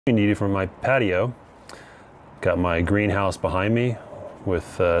Needed for my patio. Got my greenhouse behind me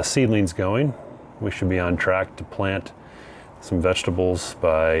with seedlings going. We should be on track to plant some vegetables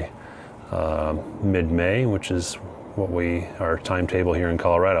by mid-May, which is our timetable here in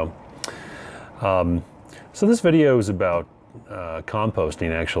Colorado. So this video is about composting.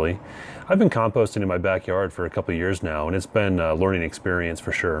 Actually, I've been composting in my backyard for a couple of years now, and it's been a learning experience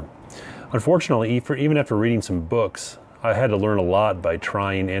for sure. Unfortunately, even after reading some books, I had to learn a lot by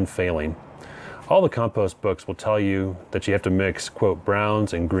trying and failing. All the compost books will tell you that you have to mix, quote,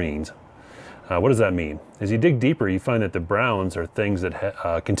 browns and greens. What does that mean? As you dig deeper, you find that the browns are things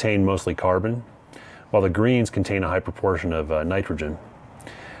that contain mostly carbon, while the greens contain a high proportion of nitrogen.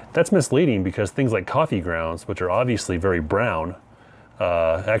 That's misleading because things like coffee grounds, which are obviously very brown,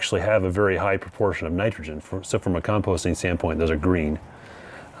 actually have a very high proportion of nitrogen. So from a composting standpoint, those are green.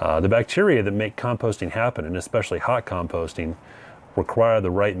 The bacteria that make composting happen, and especially hot composting, require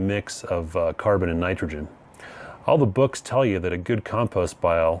the right mix of carbon and nitrogen. All the books tell you that a good compost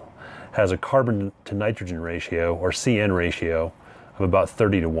pile has a carbon to nitrogen ratio, or CN ratio, of about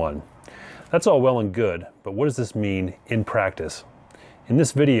 30:1. That's all well and good, but what does this mean in practice? In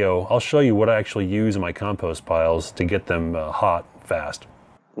this video, I'll show you what I actually use in my compost piles to get them hot fast.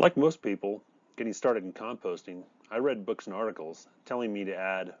 Like most people getting started in composting, I read books and articles telling me to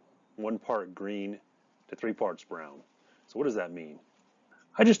add 1 part green to 3 parts brown. So what does that mean?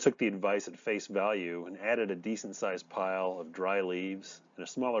 I just took the advice at face value and added a decent sized pile of dry leaves and a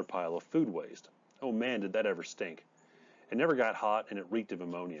smaller pile of food waste. Oh man, did that ever stink. It never got hot and it reeked of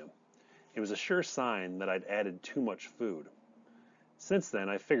ammonia. It was a sure sign that I'd added too much food. Since then,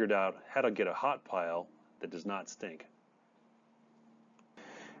 I figured out how to get a hot pile that does not stink.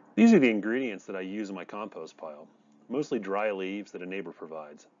 These are the ingredients that I use in my compost pile, mostly dry leaves that a neighbor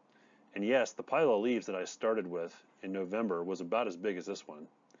provides. And yes, the pile of leaves that I started with in November was about as big as this one.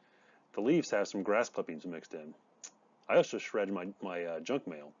 The leaves have some grass clippings mixed in. I also shred my junk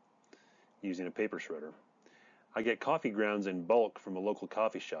mail using a paper shredder. I get coffee grounds in bulk from a local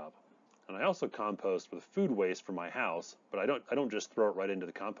coffee shop. And I also compost with food waste from my house, but I don't just throw it right into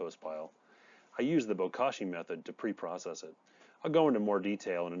the compost pile. I use the Bokashi method to pre-process it. I'll go into more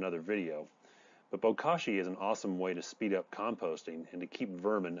detail in another video, but Bokashi is an awesome way to speed up composting and to keep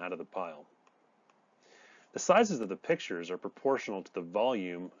vermin out of the pile. The sizes of the pictures are proportional to the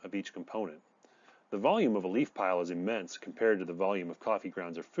volume of each component. The volume of a leaf pile is immense compared to the volume of coffee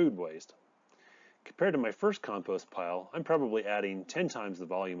grounds or food waste. Compared to my first compost pile, I'm probably adding 10 times the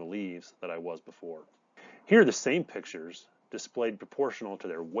volume of leaves that I was before. Here are the same pictures displayed proportional to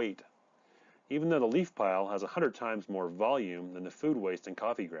their weight. Even though the leaf pile has 100 times more volume than the food waste and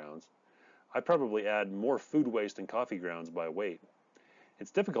coffee grounds, I probably add more food waste and coffee grounds by weight.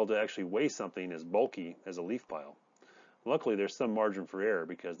 It's difficult to actually weigh something as bulky as a leaf pile. Luckily, there's some margin for error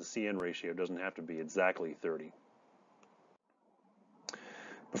because the CN ratio doesn't have to be exactly 30.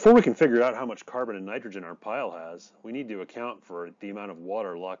 Before we can figure out how much carbon and nitrogen our pile has, we need to account for the amount of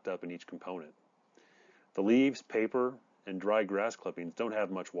water locked up in each component. The leaves, paper, and dry grass clippings don't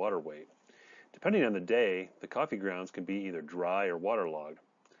have much water weight. Depending on the day, the coffee grounds can be either dry or waterlogged.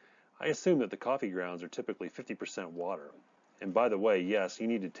 I assume that the coffee grounds are typically 50% water. And by the way, yes, you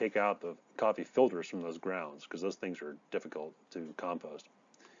need to take out the coffee filters from those grounds because those things are difficult to compost.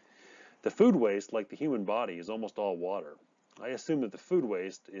 The food waste, like the human body, is almost all water. I assume that the food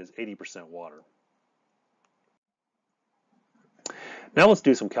waste is 80% water. Now let's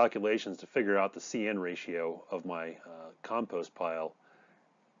do some calculations to figure out the CN ratio of my compost pile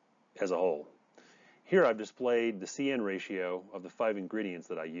as a whole. Here I've displayed the CN ratio of the 5 ingredients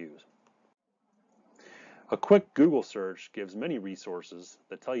that I use. A quick Google search gives many resources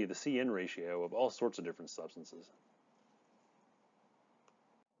that tell you the CN ratio of all sorts of different substances.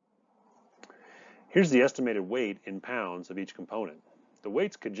 Here's the estimated weight in pounds of each component. The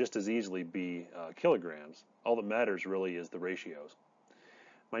weights could just as easily be kilograms. All that matters really is the ratios.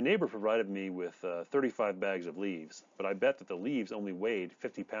 My neighbor provided me with 35 bags of leaves, but I bet that the leaves only weighed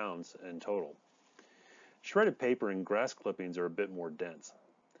 50 pounds in total. Shredded paper and grass clippings are a bit more dense.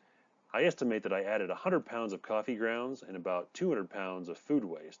 I estimate that I added 100 pounds of coffee grounds and about 200 pounds of food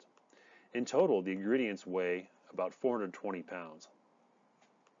waste. In total, the ingredients weigh about 420 pounds.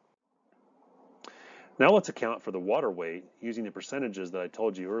 Now let's account for the water weight using the percentages that I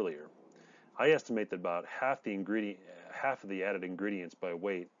told you earlier. I estimate that about half of the added ingredients by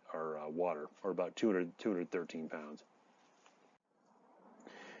weight are water, or about 213 pounds.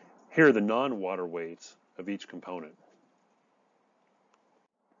 Here are the non-water weights of each component.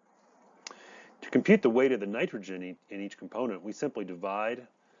 To compute the weight of the nitrogen in each component, we simply divide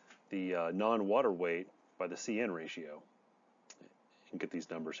the non-water weight by the CN ratio. can get these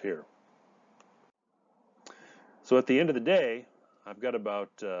numbers here. So at the end of the day, I've got about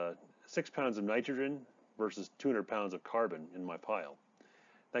 6 pounds of nitrogen versus 200 pounds of carbon in my pile.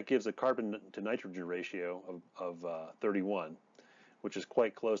 That gives a carbon to nitrogen ratio of 31, which is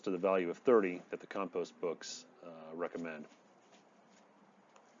quite close to the value of 30 that the compost books recommend.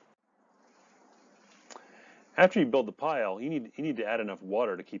 After you build the pile, you need to add enough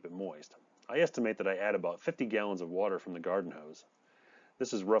water to keep it moist. I estimate that I add about 50 gallons of water from the garden hose.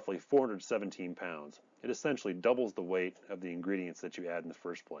 This is roughly 417 pounds. It essentially doubles the weight of the ingredients that you add in the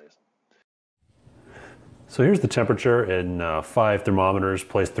first place. So here's the temperature in 5 thermometers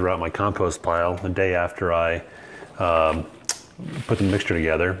placed throughout my compost pile the day after I put the mixture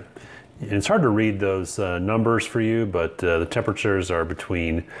together. And it's hard to read those numbers for you, but the temperatures are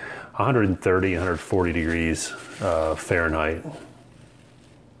between 130 and 140 degrees Fahrenheit.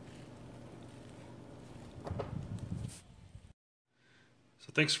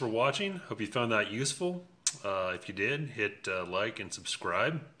 So thanks for watching. Hope you found that useful. If you did, hit like and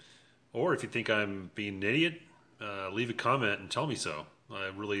subscribe. Or if you think I'm being an idiot, leave a comment and tell me so. I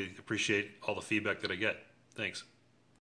really appreciate all the feedback that I get. Thanks.